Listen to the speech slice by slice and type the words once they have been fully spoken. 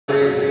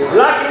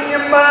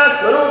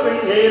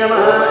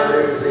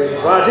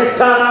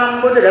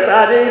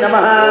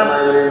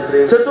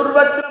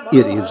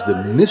It is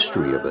the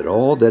mystery of it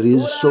all that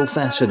is so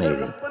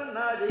fascinating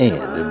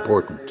and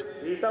important.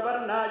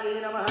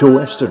 To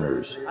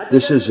Westerners,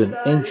 this is an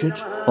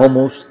ancient,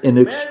 almost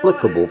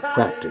inexplicable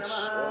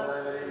practice.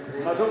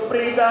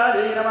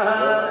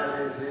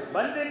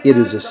 It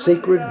is a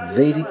sacred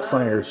Vedic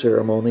fire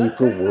ceremony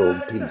for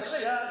world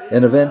peace,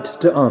 an event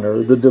to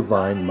honor the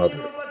Divine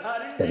Mother.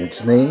 And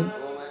its name?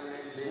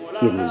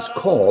 It is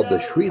called the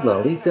Sri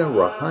Lalita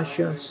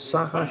Rahasaya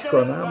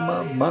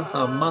Sahasranama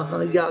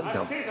Maha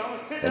Yagnam.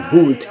 And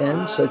who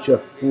attends such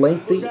a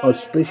lengthy,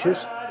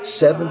 auspicious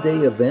 7-day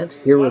event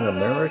here in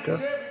America?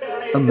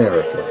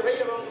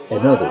 Americans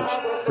and others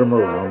from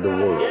around the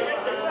world.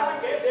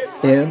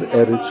 And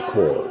at its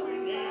core,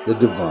 the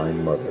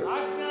Divine Mother,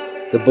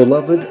 the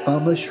beloved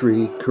Amma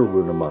Sri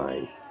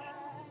Karunamayi.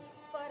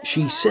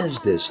 She says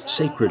this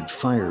sacred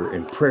fire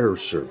and prayer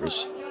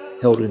service,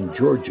 held in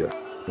Georgia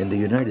in the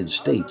United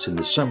States in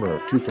the summer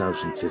of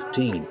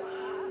 2015,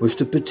 was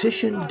to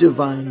petition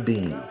divine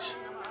beings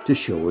to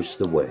show us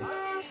the way.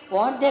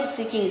 What they're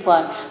seeking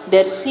for?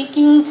 They're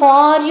seeking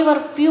for your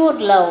pure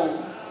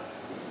love,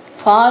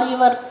 for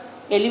your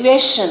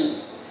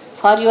elevation,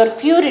 for your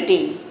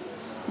purity.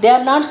 They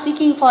are not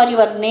seeking for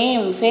your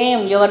name,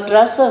 fame, your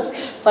dresses,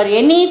 for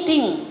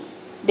anything.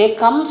 They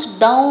comes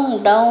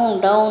down,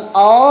 down, down,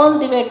 all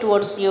the way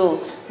towards you.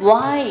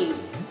 Why?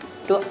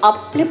 To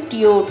uplift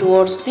you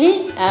towards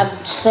the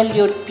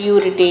absolute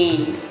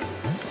purity,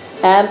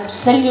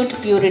 absolute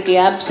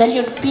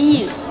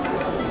peace.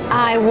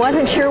 I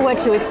wasn't sure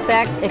what to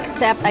expect,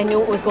 except I knew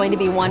it was going to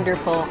be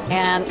wonderful,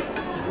 and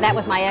that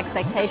was my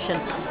expectation.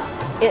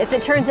 As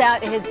it turns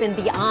out, it has been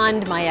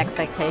beyond my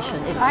expectation.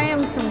 I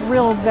am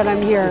thrilled that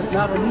I'm here.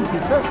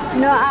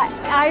 No,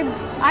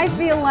 I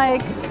feel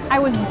like I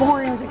was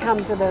born to come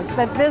to this,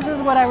 that this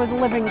is what I was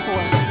living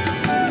for.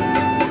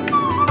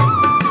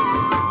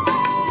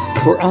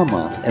 For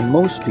Amma and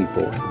most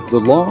people, the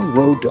long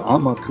road to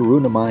Amma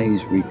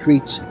Karunamayi's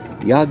retreats,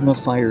 Yagna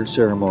fire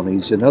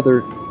ceremonies, and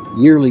other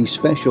yearly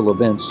special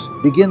events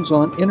begins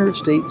on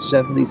Interstate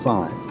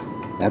 75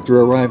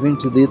 after arriving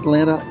to the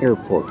Atlanta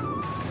airport.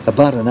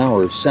 About an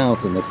hour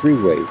south on the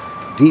freeway,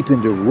 deep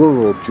into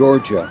rural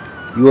Georgia,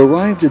 you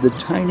arrive to the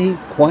tiny,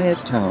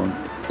 quiet town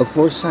of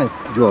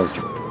Forsyth,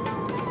 Georgia.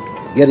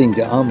 Getting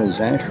to Amma's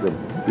ashram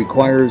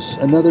requires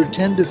another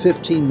 10 to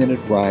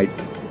 15-minute ride,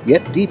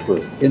 yet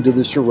deeper into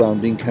the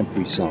surrounding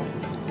countryside.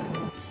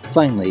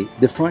 Finally,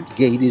 the front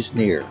gate is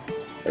near,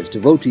 as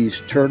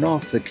devotees turn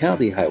off the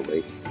county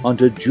highway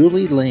onto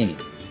Julie Lane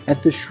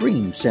at the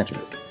Shreem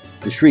Center,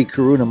 the Sri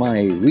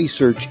Karunamayi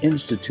Research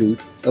Institute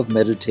of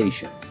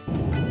Meditation.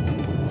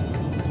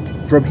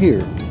 From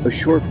here, a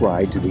short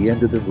ride to the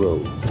end of the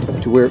road,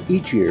 to where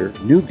each year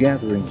new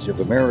gatherings of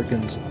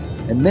Americans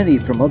and many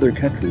from other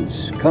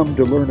countries come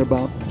to learn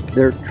about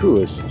their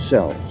truest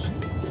selves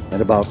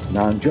and about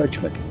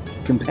non-judgment,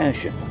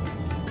 compassion,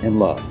 and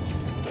love,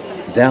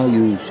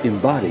 values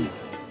embodied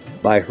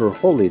by Her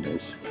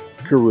Holiness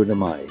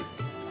Karunamayi.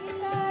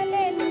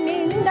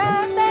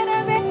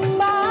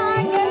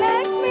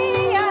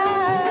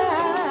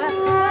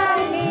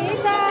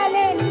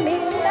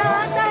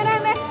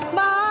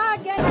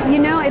 You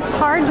know, it's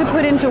hard to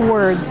put into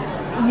words.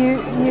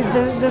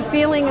 The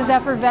feeling is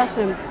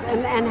effervescence,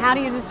 and how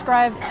do you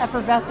describe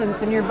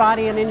effervescence in your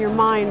body and in your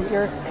mind?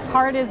 Your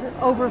heart is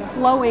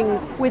overflowing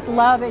with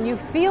love, and you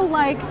feel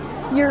like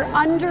you're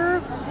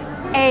under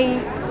a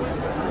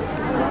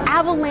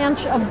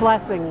avalanche of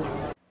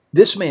blessings.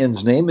 This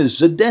man's name is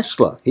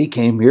Zadesla. He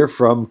came here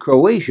from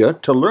Croatia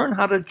to learn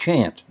how to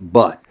chant,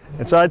 but...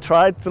 And so I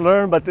tried to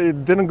learn, but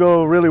it didn't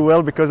go really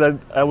well because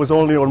I was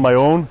only on my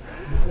own.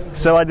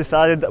 So I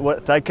decided that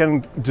what I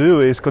can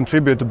do is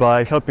contribute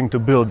by helping to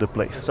build the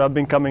place. So I've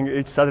been coming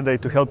each Saturday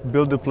to help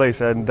build the place,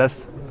 and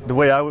that's the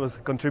way I was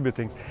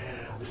contributing.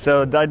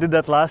 So I did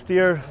that last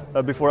year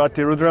before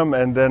Ati Rudram,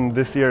 and then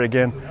this year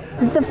again.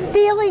 The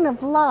feeling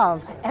of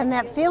love and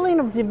that feeling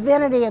of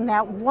divinity and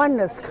that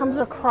oneness comes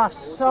across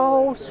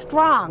so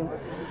strong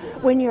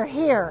when you're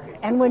here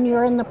and when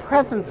you're in the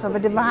presence of a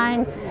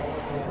divine.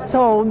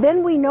 So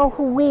then we know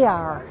who we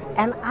are,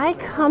 and I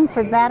come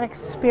for that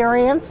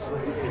experience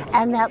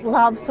and that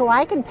love so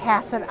I can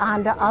pass it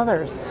on to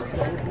others.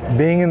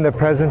 Being in the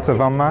presence of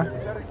Amma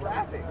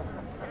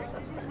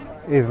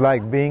is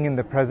like being in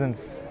the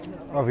presence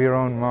of your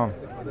own mom.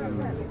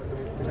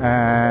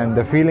 And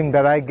the feeling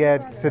that I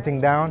get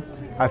sitting down,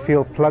 I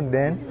feel plugged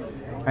in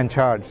and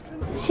charged.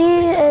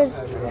 She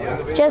is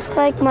just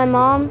like my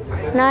mom,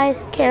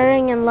 nice,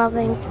 caring, and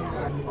loving.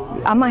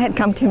 Amma had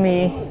come to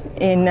me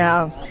in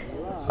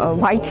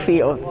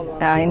Whitefield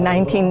in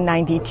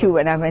 1992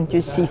 when I went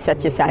to see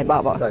Satya Sai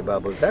Baba. Sai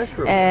Baba's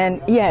ashram.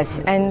 And yes,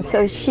 and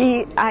so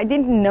I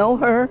didn't know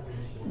her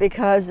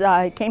because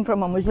I came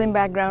from a Muslim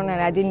background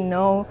and I didn't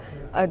know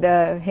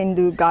the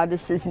Hindu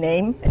goddess's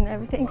name and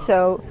everything.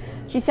 So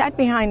she sat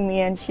behind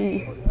me and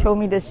she told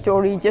me the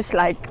story just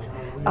like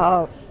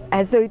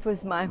as though it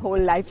was my whole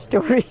life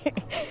story.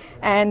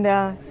 And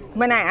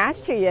when I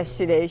asked her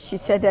yesterday, she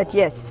said that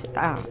yes,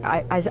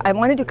 I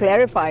wanted to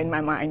clarify in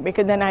my mind,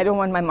 because then I don't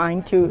want my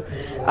mind to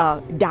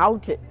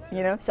doubt it,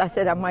 you know. So I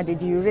said, Amma,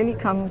 did you really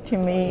come to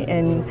me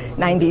in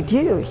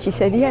 92? She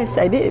said, yes,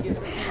 I did.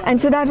 And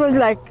so that was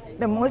like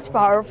the most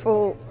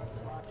powerful.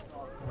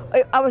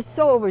 I was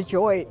so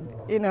overjoyed,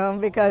 you know,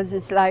 because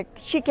it's like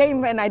she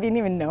came and I didn't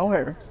even know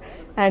her.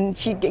 And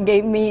she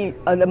gave me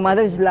the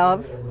mother's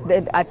love,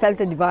 that I felt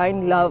a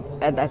divine love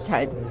at that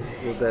time.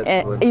 Well,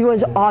 and it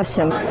was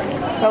awesome.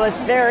 Well, it's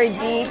very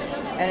deep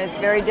and it's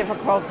very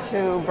difficult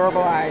to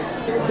verbalize.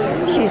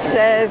 She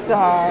says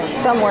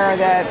somewhere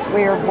that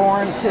we are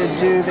born to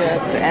do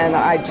this, and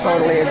I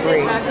totally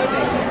agree.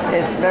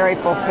 It's very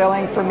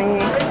fulfilling for me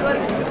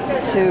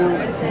to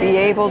be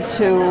able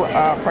to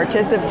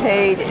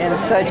participate in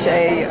such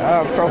a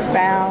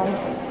profound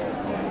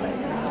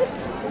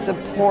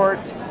support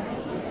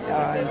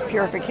and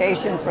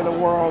purification for the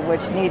world,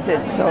 which needs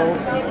it so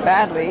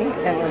badly.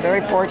 And we're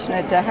very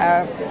fortunate to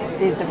have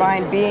these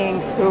divine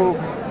beings who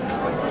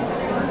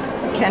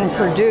can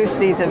produce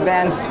these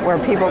events where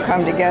people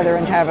come together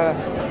and have an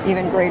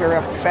even greater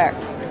effect.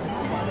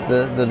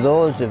 The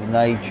laws of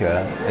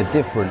nature are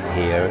different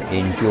here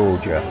in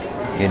Georgia,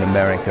 in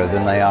America,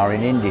 than they are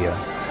in India.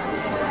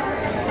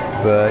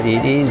 But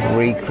it is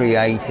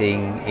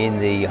recreating in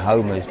the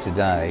homes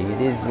today,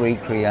 it is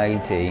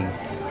recreating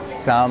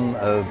some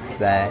of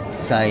that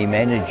same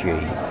energy.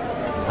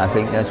 I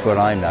think that's what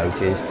I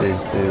noticed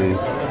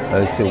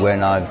as to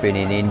when I've been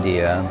in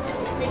India,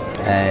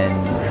 and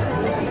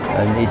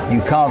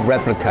you can't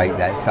replicate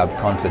that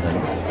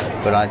subcontinent,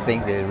 but I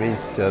think there is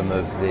some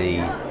of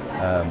the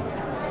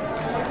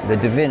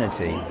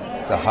divinity,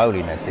 the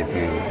holiness, if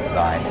you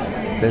like,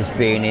 that's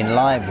being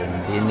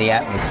enlivened in the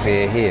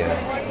atmosphere here.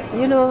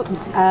 You know,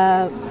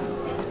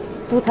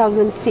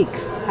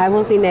 2006, I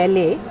was in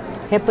LA,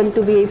 happened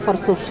to be for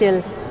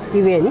social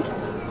event,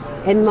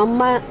 and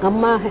Amma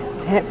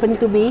happened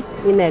to be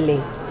in LA.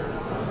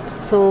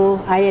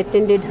 So I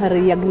attended her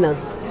Yagna,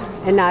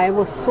 and I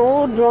was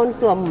so drawn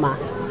to Amma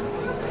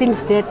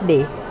since that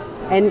day.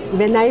 And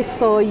when I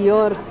saw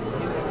your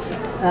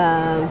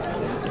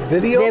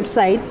video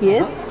website,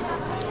 yes.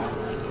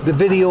 The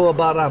video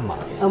about Amma.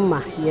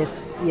 Amma, yes,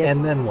 yes.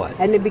 And then what?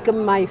 And it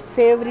became my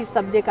favorite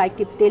subject. I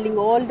keep telling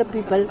all the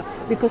people,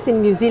 because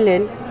in New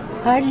Zealand,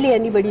 hardly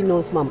anybody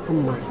knows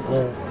Amma.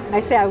 Oh. I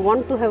say I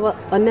want to have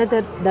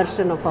another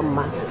darshan of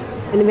Amma.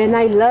 And when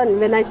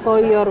I saw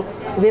your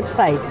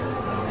website,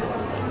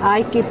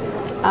 I keep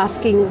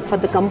asking for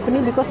the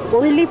company, because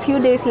only few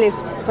days left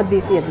for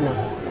this Yagna.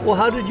 Well,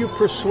 how did you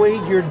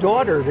persuade your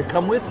daughter to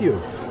come with you?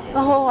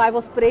 Oh, I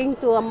was praying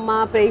to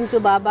Amma, praying to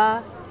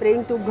Baba,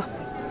 praying to God.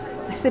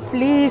 I said,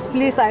 please,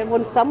 please, I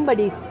want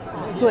somebody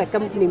to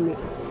accompany me.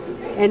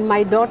 And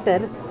my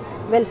daughter,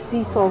 well,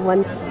 she saw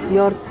once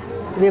your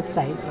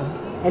website,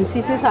 and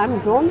she says, I'm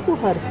drawn to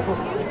her. So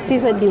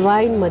she's a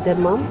divine mother,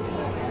 Mom.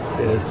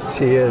 Yes,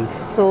 she is.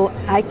 So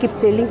I keep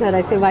telling her,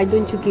 I say, why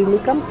don't you give me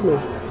company?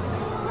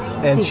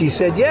 And she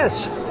said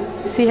yes.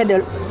 She had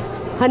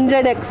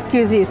 100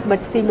 excuses,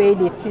 but she made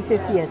it. She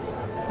says yes.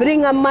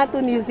 Bring Amma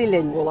to New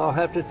Zealand. Well, I'll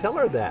have to tell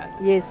her that.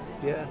 Yes.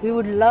 Yeah. We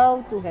would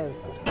love to have.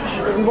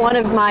 One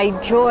of my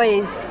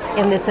joys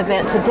in this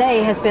event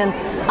today has been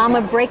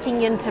Amma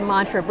breaking into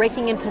mantra,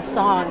 breaking into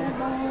song.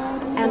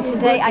 And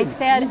today I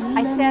said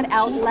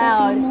out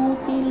loud,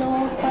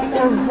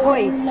 her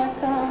voice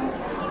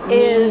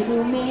is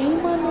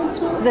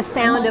the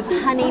sound of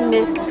honey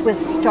mixed with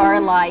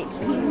starlight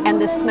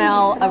and the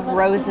smell of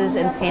roses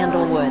and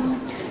sandalwood.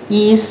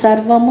 ఈ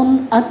సర్వమున్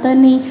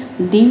అతని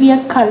దివ్య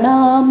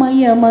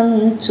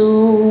కళామయమంచు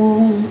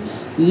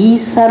ఈ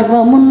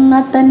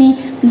సర్వమున్నతని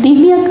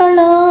దివ్య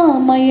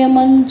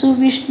కళామయమంచు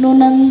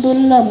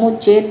విష్ణునందుల్లము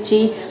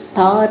చేర్చి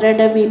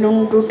తారడవి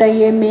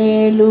నుండుటయే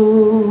మేలు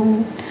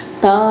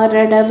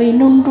తారడవి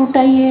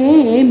నుండుటయే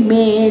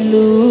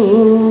మేలు.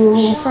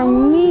 For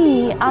me,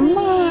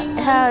 Amma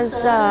has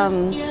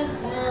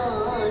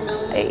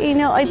you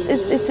know, it's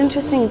an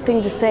interesting thing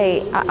to say.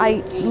 I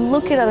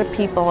look at other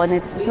people, and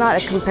it's not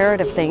a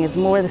comparative thing. It's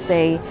more to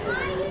say,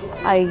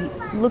 I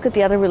look at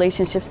the other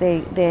relationships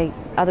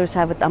others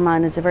have with Amma,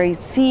 and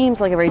seems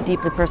like a very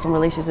deeply personal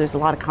relationship. There's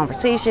a lot of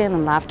conversation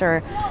and laughter.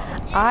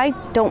 I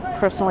don't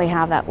personally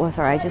have that with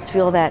her. I just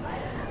feel that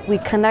we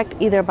connect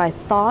either by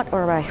thought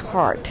or by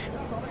heart.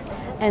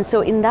 And so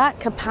in that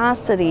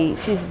capacity,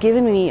 she's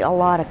given me a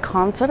lot of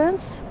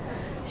confidence.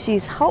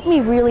 She's helped me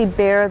really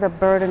bear the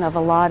burden of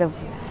a lot of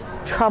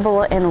trouble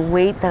and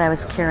weight that I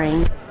was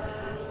carrying.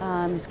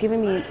 It's given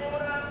me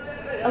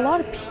a lot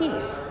of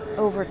peace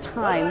over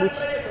time, which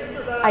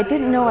I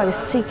didn't know I was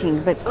seeking,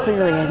 but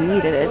clearly I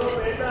needed it.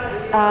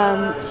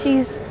 She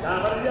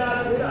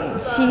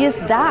is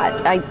that.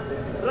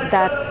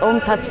 That Om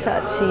Tat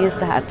Sat, she is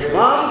that.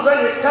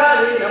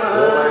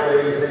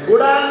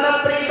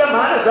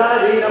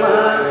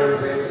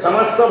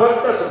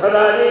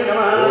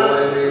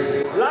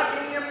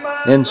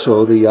 And so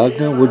the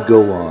Yagna would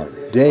go on,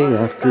 day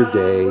after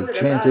day,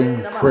 chanting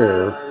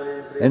prayer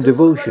and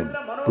devotion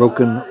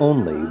broken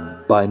only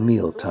by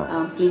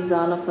mealtime. Please,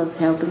 all of us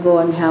have to go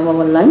and have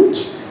our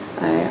lunch.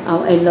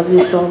 I love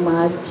you so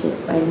much.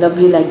 I love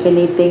you like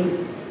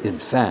anything. In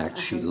fact,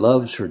 she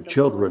loves her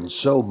children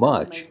so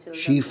much,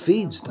 she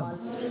feeds them.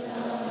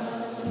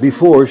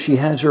 Before she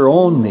has her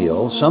own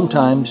meal,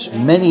 sometimes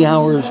many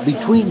hours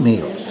between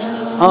meals,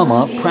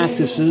 Amma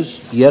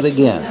practices yet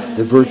again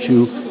the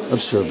virtue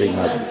of serving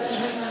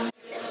others.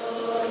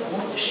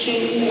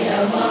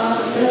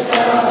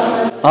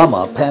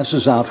 Amma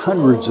passes out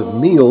hundreds of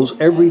meals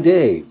every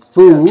day,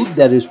 food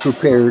that is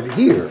prepared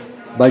here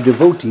by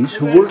devotees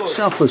who work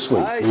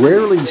selflessly,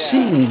 rarely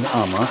seeing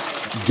Amma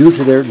due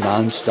to their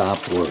non-stop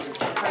work.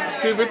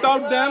 See,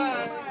 without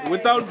them,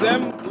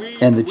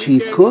 and the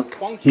chief cook?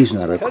 He's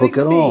not a cook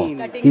at all.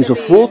 He's a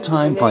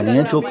full-time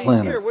financial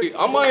planner.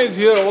 Amma is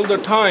here all the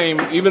time.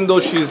 Even though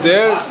she's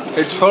there,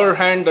 it's her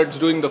hand that's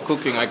doing the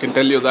cooking, I can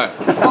tell you that.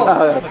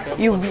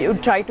 You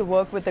try to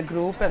work with a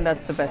group, and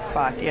that's the best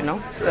part, you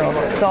know. So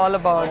it's all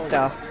about,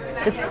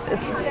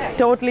 it's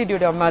totally due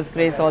to Amma's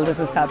grace all this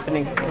is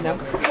happening, you know.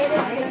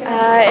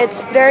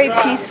 It's very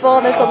peaceful.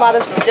 There's a lot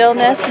of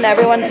stillness, and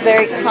everyone's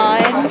very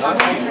kind.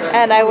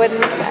 And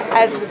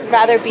I'd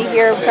rather be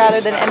here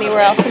rather than anywhere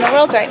else in the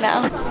world right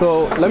now.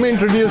 So let me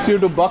introduce you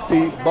to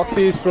Bhakti.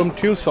 Bhakti is from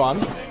Tucson.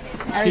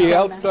 Arizona. She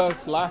helped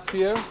us last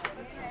year.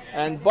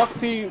 And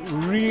Bhakti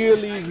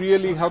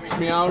really helps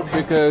me out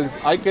because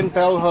I can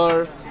tell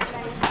her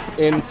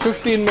in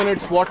 15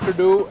 minutes what to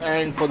do,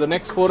 and for the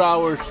next 4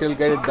 hours she'll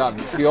get it done.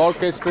 She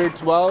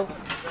orchestrates well,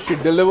 she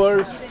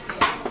delivers.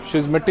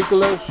 She's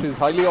meticulous, she's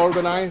highly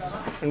organized,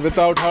 and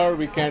without her,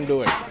 we can't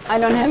do it. I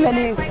don't have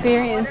any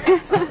experience.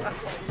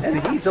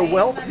 And he's a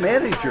wealth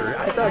manager.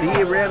 I thought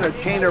he ran a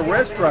chain of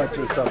restaurants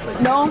or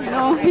something. No,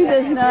 he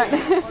does not.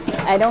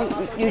 I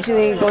don't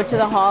usually go to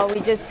the hall.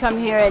 We just come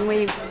here and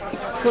we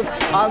cook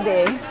all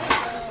day.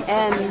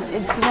 And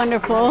it's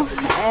wonderful.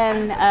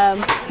 And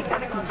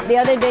the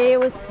other day it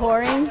was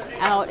pouring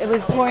out. It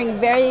was pouring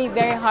very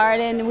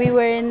hard, and we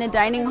were in the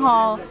dining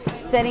hall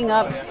setting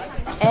up.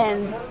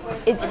 And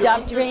it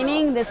stopped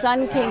raining, the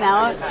sun came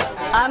out.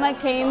 Amma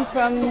came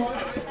from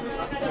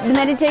the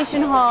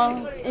meditation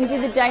hall into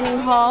the dining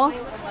hall,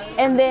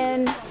 and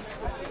then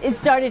it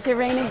started to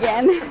rain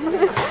again.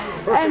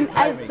 And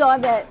I saw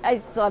that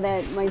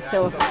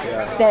myself,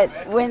 that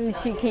when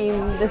she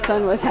came, the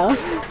sun was out.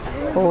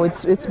 Oh,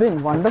 it's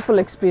been wonderful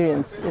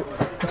experiencing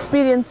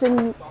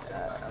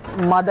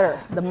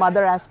the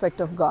mother aspect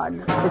of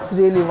God. It's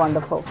really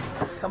wonderful.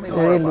 Tell me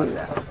more about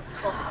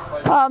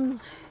that.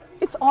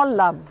 It's all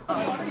love.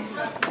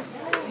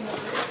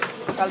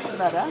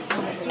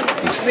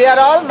 We are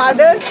all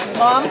mothers,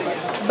 moms,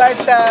 but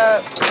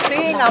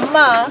seeing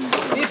Amma,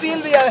 we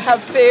feel we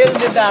have failed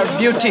with our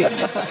beauty.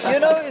 You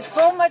know, it's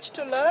so much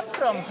to learn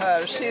from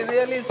her. She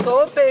really is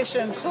so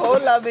patient, so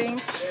loving,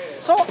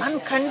 so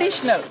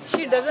unconditional.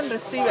 She doesn't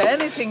receive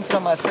anything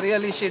from us,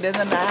 really. She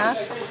doesn't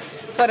ask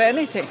for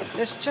anything.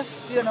 It's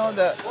just, you know,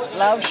 the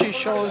love she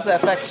shows, the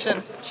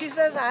affection. She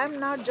says, I'm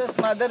not just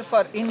mother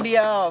for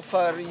India or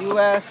for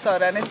US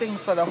or anything,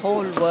 for the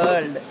whole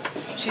world.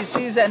 She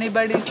sees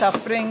anybody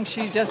suffering,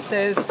 she just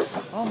says,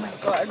 oh my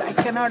God, I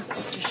cannot.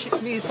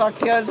 We saw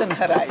tears in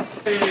her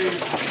eyes.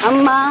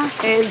 Amma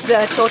has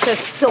taught us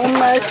so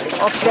much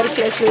of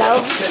selfless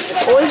love.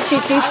 All she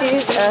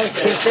teaches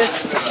us is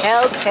just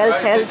help.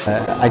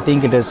 I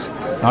think it is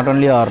not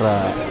only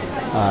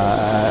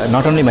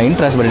not only my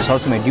interest, but it's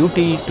also my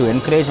duty to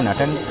encourage and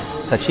attend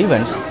such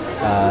events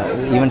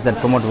that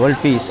promote world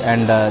peace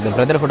and the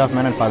brotherhood of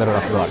man and fatherhood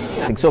of God.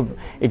 So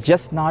it's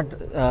just not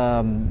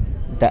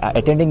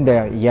attending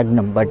the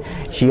Yagnam, but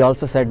she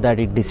also said that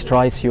it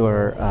destroys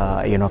your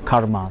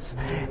karmas,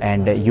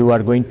 and you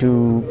are going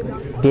to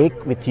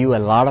take with you a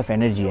lot of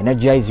energy,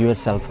 energize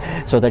yourself,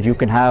 so that you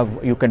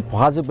can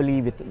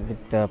possibly with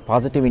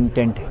positive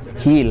intent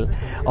heal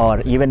or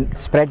even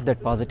spread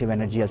that positive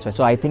energy elsewhere.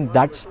 So I think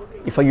that's,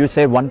 if you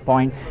say one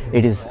point,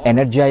 it is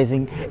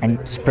energizing and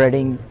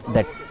spreading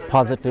that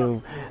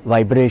positive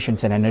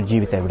vibrations and energy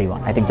with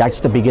everyone. I think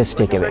that's the biggest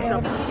takeaway.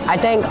 I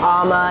think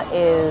Amma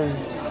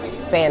is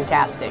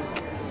fantastic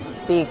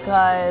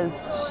because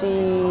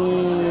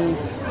she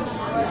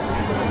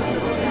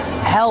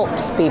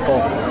helps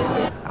people.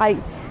 I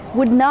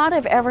would not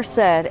have ever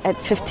said at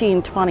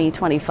 15, 20,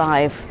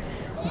 25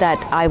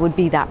 that I would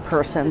be that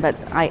person, but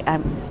I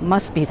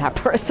must be that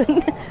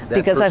person.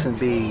 Because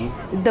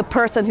the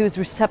person who's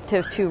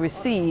receptive to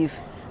receive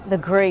the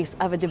grace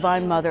of a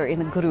Divine Mother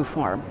in a Guru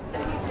form.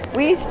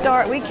 We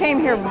came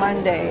here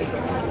Monday,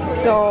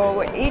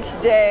 so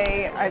each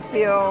day I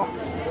feel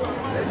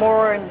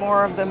more and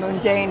more of the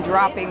mundane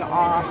dropping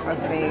off of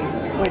me,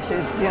 which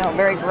is,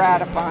 very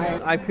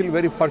gratifying. I feel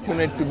very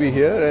fortunate to be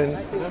here,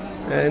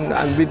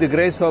 and with the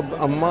grace of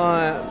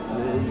Amma,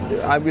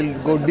 I will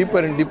go deeper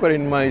and deeper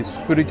in my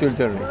spiritual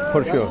journey,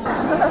 for sure.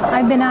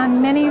 I've been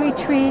on many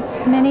retreats,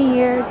 many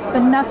years, but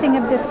nothing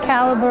of this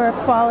caliber or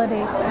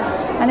quality,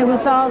 and it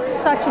was all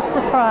such a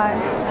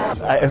surprise.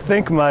 I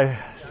think my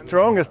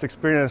strongest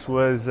experience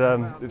was,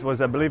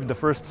 I believe, the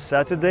first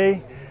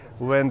Saturday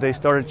when they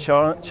started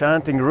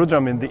chanting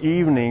Rudram in the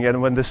evening and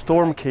when the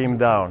storm came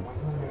down.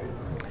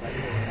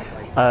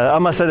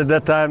 Amma said at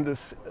that time,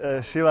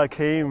 Shiva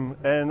came,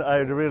 and I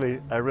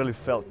really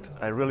felt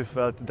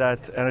that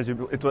energy.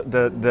 It was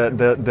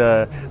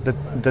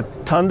the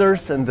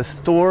thunders and the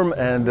storm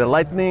and the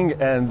lightning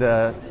and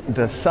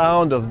the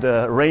sound of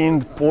the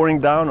rain pouring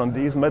down on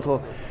this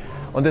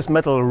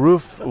metal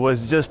roof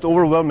was just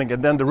overwhelming.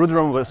 And then the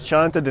Rudram was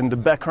chanted in the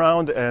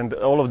background, and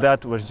all of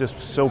that was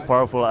just so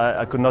powerful.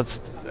 I could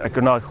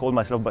not hold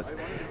myself but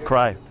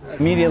cry.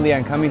 Immediately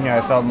on coming here,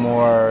 I felt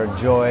more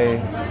joy,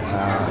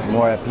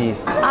 more at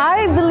peace.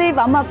 I believe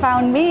Amma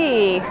found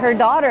me, her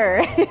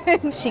daughter.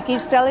 She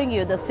keeps telling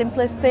you the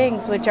simplest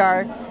things, which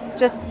are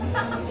just,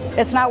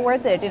 it's not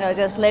worth it,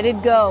 just let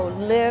it go,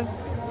 live,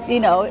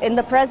 in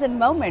the present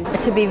moment.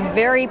 To be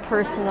very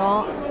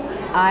personal,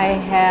 I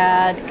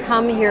had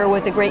come here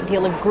with a great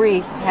deal of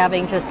grief,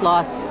 having just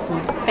lost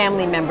some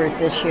family members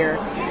this year.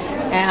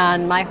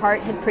 And my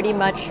heart had pretty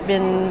much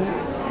been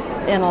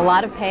in a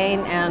lot of pain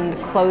and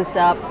closed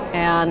up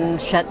and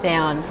shut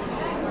down.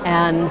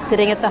 And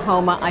sitting at the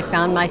Homa, I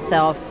found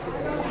myself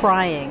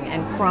crying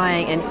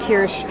and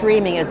tears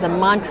streaming as the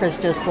mantras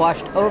just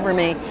washed over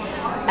me.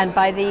 And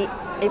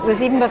it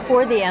was even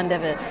before the end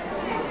of it,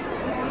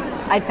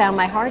 I found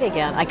my heart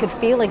again. I could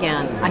feel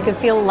again. I could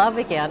feel love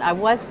again. I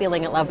was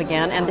feeling love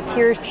again, and the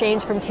tears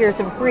changed from tears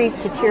of grief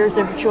to tears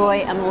of joy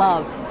and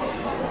love.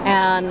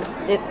 And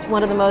it's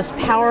one of the most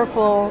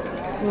powerful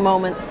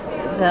moments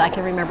that I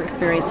can remember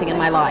experiencing in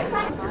my life.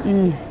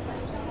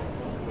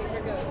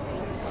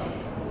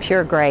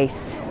 Pure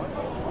grace.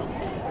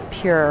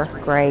 Pure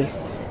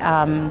grace.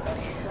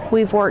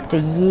 We've worked a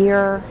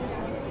year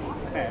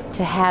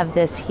to have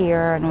this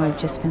here, and we've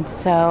just been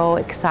so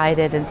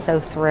excited and so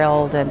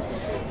thrilled and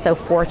so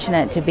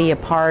fortunate to be a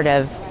part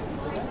of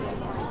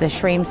the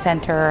Shreem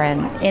Center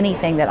and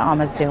anything that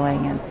Amma's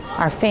doing. And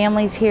our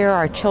family's here,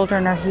 our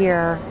children are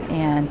here,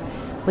 and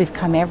we've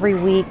come every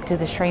week to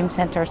the Shreem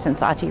Center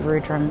since Ati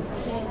Rudram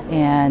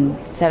and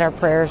said our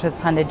prayers with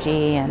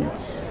Panditji. And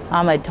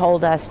Amma had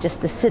told us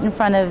just to sit in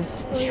front of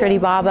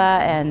Shriti Baba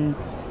and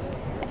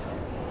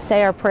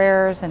say our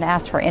prayers and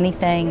ask for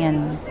anything,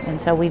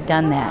 and so we've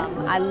done that.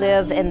 I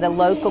live in the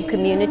local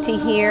community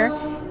here,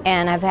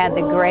 and I've had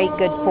the great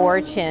good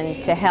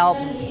fortune to help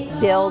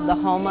build the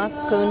Homa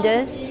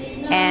Kundas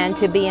and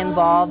to be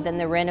involved in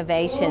the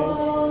renovations.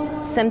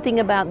 Something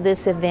about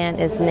this event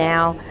is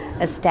now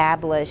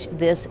established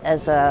this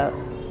as an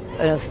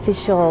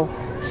official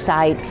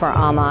site for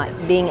Amma,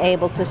 being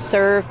able to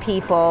serve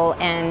people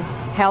and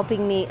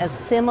helping me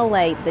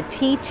assimilate the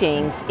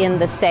teachings in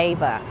the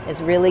Seva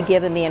has really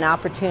given me an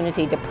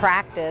opportunity to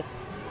practice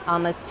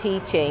Amma's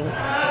teachings.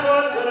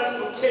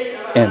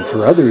 And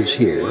for others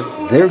here,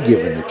 they're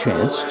given the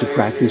chance to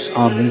practice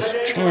Amma's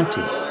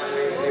chanting.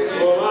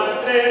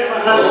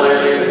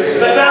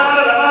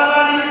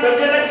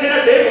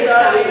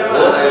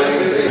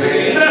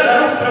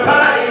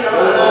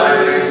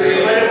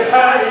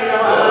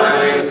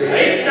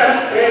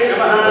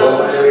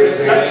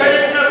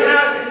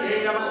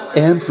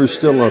 And for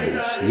still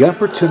others, the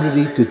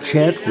opportunity to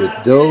chant with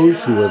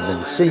those who have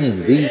been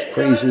singing these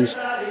praises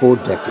for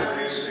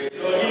decades.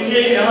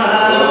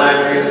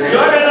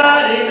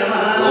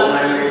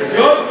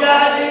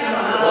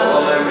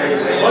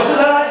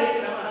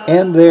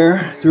 And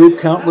there, through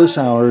countless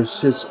hours,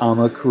 sits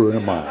Amma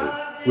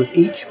Karunamayi, with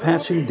each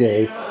passing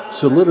day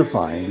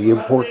solidifying the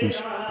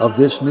importance of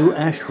this new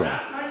ashram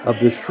of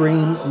the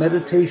Shreem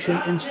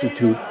Meditation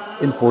Institute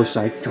in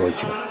Forsyth,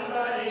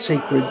 Georgia.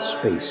 Sacred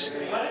space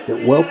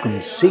that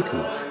welcomes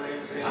seekers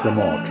from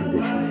all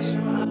traditions.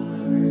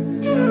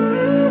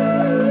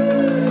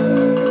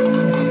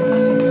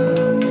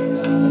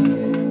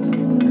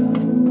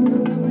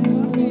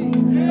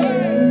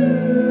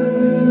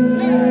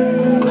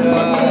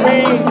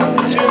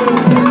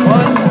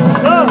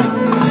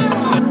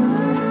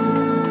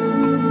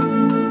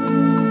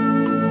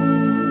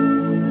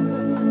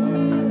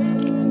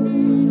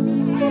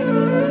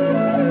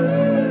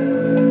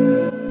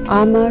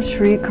 Amma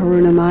Sri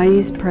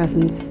Karunamayi's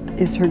presence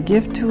is her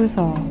gift to us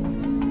all.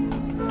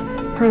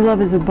 Her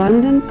love is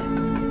abundant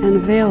and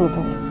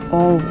available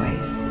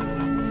always.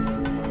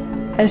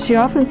 As she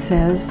often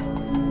says,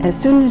 as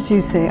soon as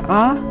you say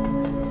Ah,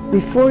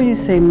 before you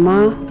say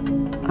Ma,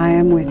 I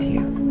am with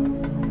you.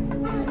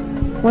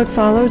 What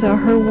follows are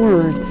her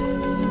words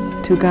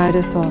to guide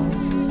us all.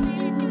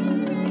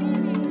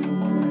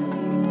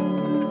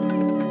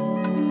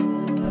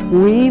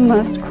 We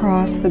must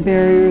cross the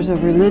barriers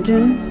of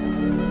religion,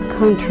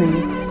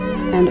 country,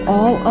 and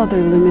all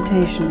other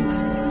limitations.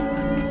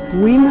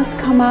 We must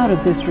come out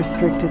of this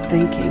restricted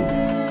thinking.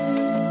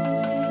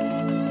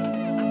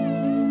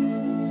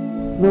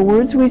 The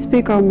words we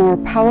speak are more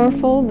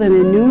powerful than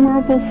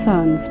innumerable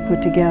suns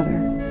put together.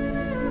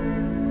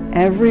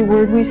 Every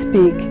word we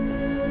speak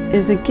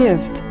is a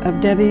gift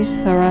of Devi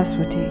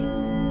Saraswati.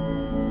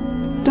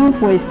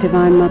 Don't waste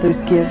Divine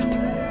Mother's gift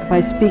by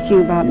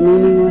speaking about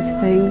meaningless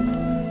things.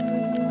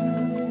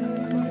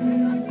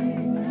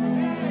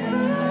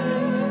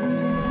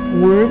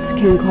 Words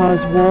can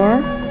cause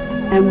war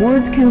and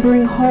words can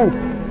bring hope.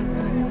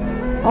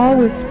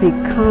 Always speak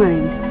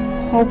kind,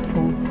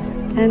 hopeful,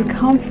 and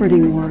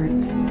comforting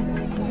words,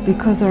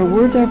 because our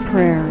words are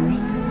prayers,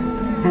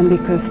 and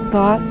because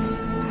thoughts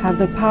have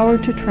the power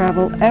to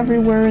travel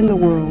everywhere in the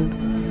world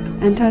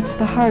and touch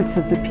the hearts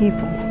of the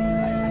people.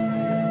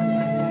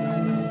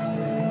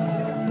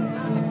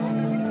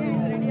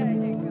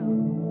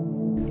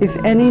 If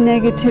any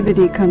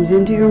negativity comes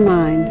into your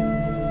mind,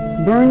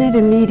 burn it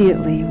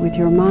immediately with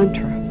your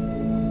mantra.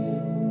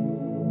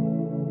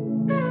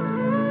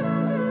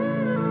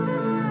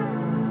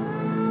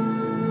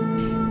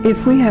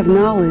 If we have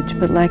knowledge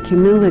but lack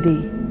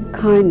humility,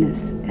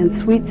 kindness, and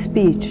sweet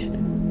speech,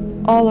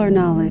 all our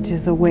knowledge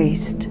is a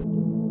waste.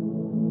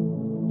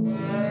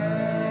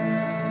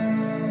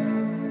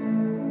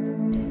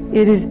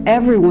 It is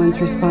everyone's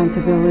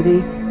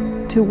responsibility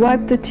to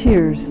wipe the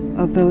tears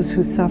of those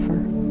who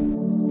suffer.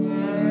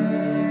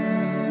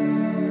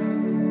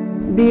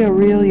 Be a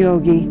real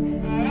yogi.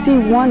 See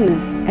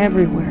oneness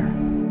everywhere.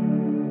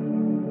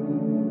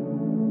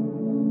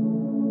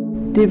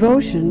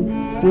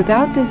 Devotion,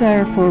 without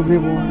desire for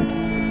reward,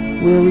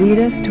 will lead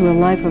us to a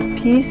life of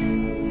peace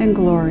and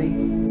glory.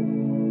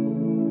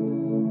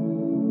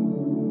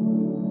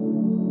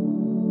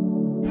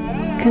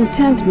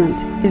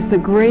 Contentment is the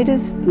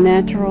greatest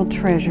natural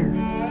treasure.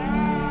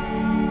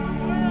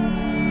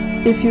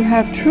 If you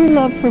have true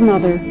love for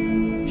Mother,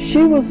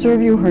 she will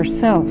serve you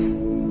herself.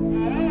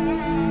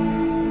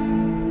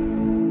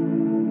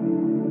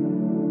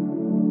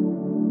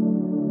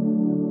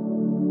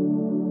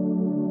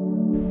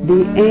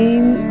 The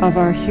aim of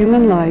our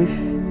human life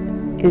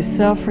is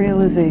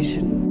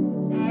self-realization.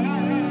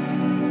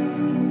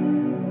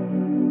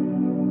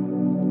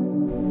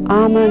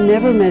 Amma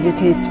never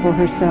meditates for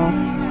herself.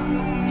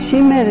 She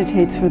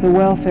meditates for the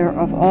welfare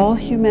of all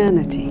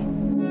humanity.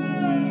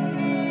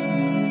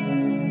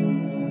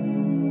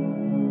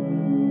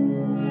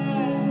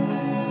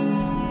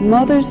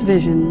 Mother's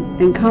vision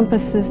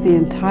encompasses the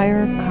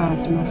entire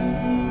cosmos.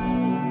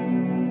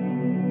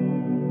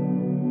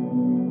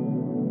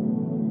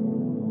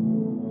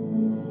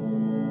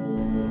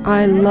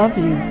 I love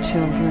you,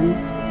 children.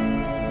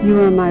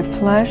 You are my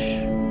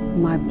flesh,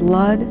 my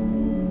blood,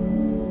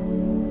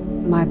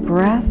 my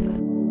breath,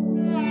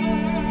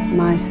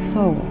 my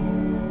soul.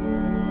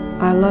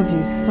 I love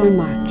you so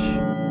much.